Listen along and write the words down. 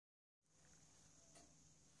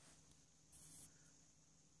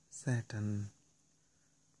Satan,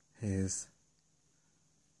 his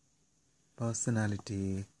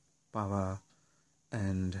personality, power,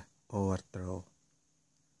 and overthrow.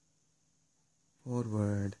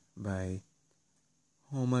 Foreword by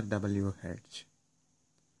W Hodge.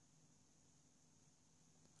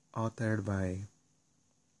 Authored by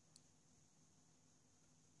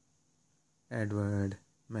Edward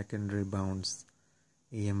McHenry Bounds,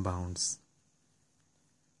 E.M. Bounds.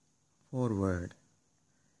 Foreword.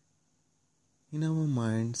 In our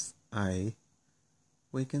mind's eye,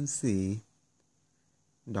 we can see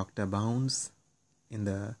Dr. Bounds in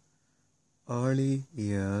the early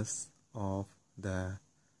years of the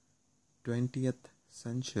 20th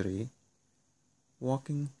century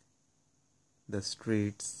walking the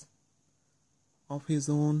streets of his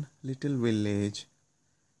own little village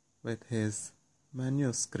with his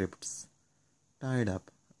manuscripts tied up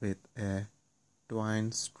with a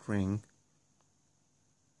twine string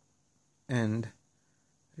and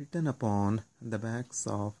written upon the backs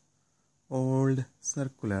of old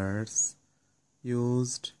circulars,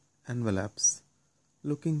 used envelopes,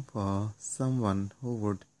 looking for someone who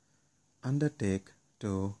would undertake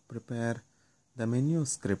to prepare the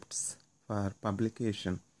manuscripts for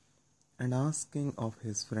publication, and asking of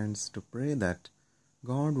his friends to pray that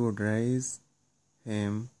God would raise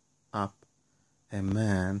him up a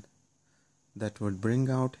man that would bring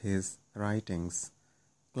out his writings.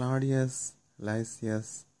 Claudius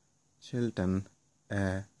Lysius Chilton,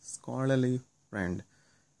 a scholarly friend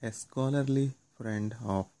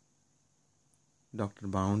of Dr.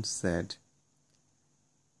 Bounds, said,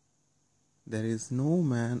 "There is no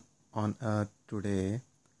man on earth today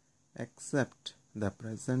except the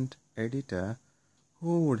present editor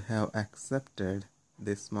who would have accepted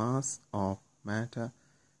this mass of matter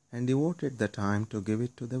and devoted the time to give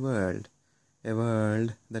it to the world, a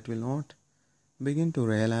world that will not begin to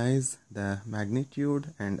realize the magnitude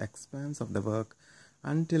and expanse of the work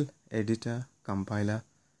until editor, compiler,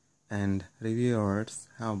 and reviewers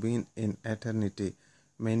have been in eternity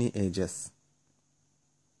many ages."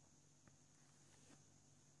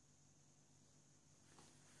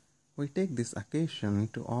 We take this occasion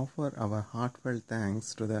to offer our heartfelt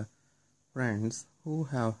thanks to the friends who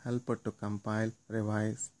have helped to compile,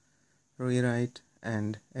 revise, rewrite,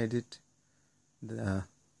 and edit the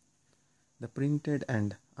printed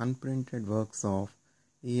and unprinted works of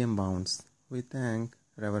E.M. Bounds. We thank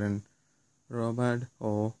Reverend Robert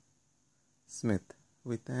O. Smith.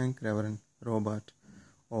 We thank Reverend Robert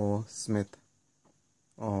O. Smith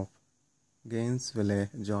of Gainesville,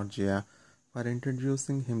 Georgia, for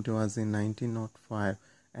introducing him to us in 1905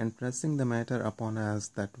 and pressing the matter upon us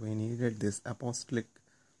that we needed this apostolic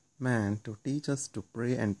man to teach us to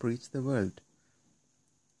pray and preach the word.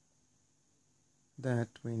 That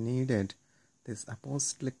we needed this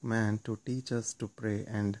apostolic man to teach us to pray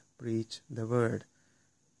and preach the word.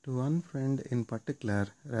 To one friend in particular,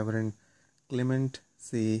 Reverend Clement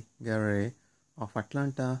C. Gary of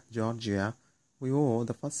Atlanta, Georgia, we owe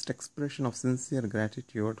the first expression of sincere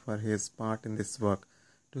gratitude for his part in this work.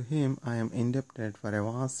 To him I am indebted for a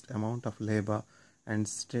vast amount of labor and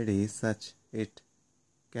study, such it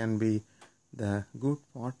can be the good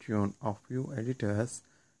fortune of few editors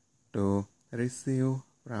to receive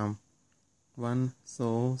from one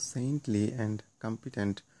so saintly and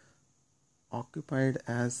competent, occupied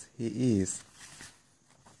as he is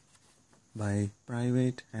by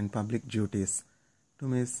private and public duties. To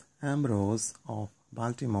Miss Ambrose of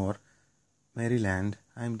Baltimore, Maryland,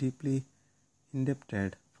 I am deeply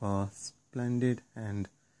indebted for splendid and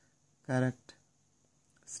correct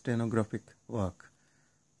stenographic work.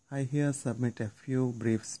 I here submit a few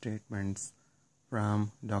brief statements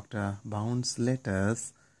from Dr. Bounds'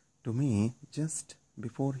 letters to me just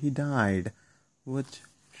before he died, which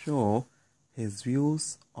show his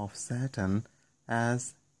views of Satan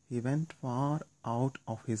as he went far out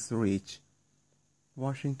of his reach.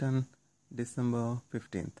 Washington, December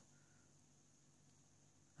 15th.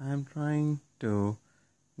 I am trying to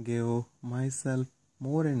give myself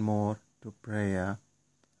more and more to prayer.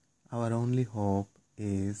 Our only hope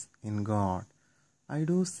is in God. I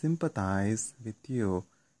do sympathize with you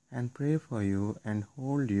and pray for you and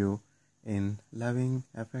hold you in loving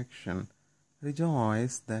affection.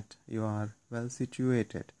 Rejoice that you are well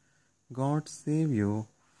situated. God save you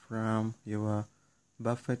from your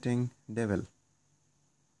buffeting devil.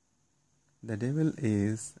 The devil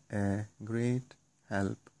is a great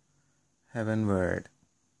help heavenward.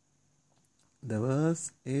 The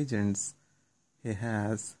worse agents he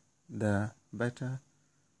has, the better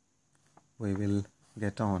we will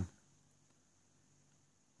get on.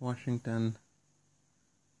 Washington,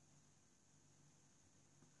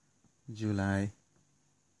 July.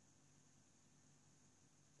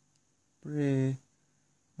 Pray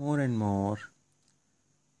more and more.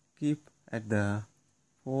 Keep at the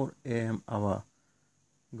 4 a.m. hour.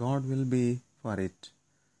 God will be for it,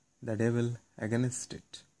 the devil against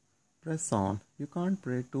it. Press on. You can't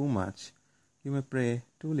pray too much. You may pray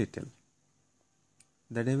too little.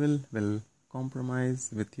 The devil will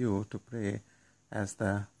compromise with you to pray as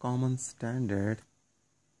the common standard.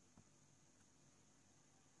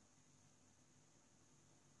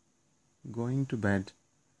 Going to bed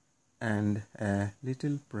and a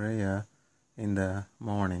little prayer in the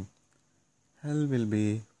morning. Hell will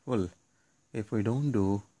be full if we don't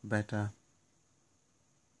do better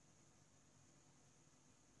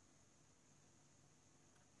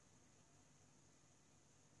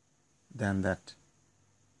than that.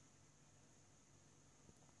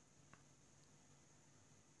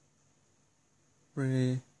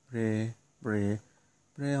 Pray, pray, pray,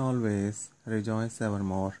 pray always, rejoice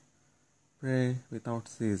evermore. Pray without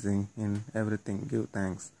ceasing, in everything give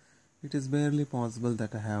thanks. It is barely possible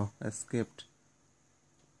that I have escaped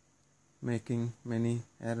making many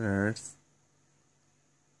errors,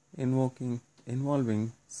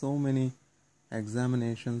 involving so many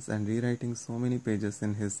examinations and rewriting so many pages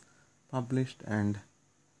in his published and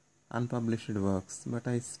unpublished works, but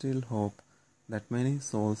I still hope that many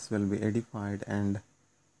souls will be edified and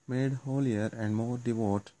made holier and more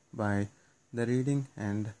devout by the reading,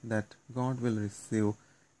 and that God will receive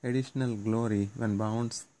additional glory when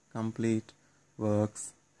Bound's complete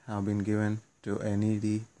works have been given to a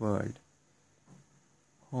needy world.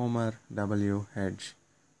 Homer W. Hodge,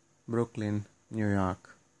 Brooklyn, New York.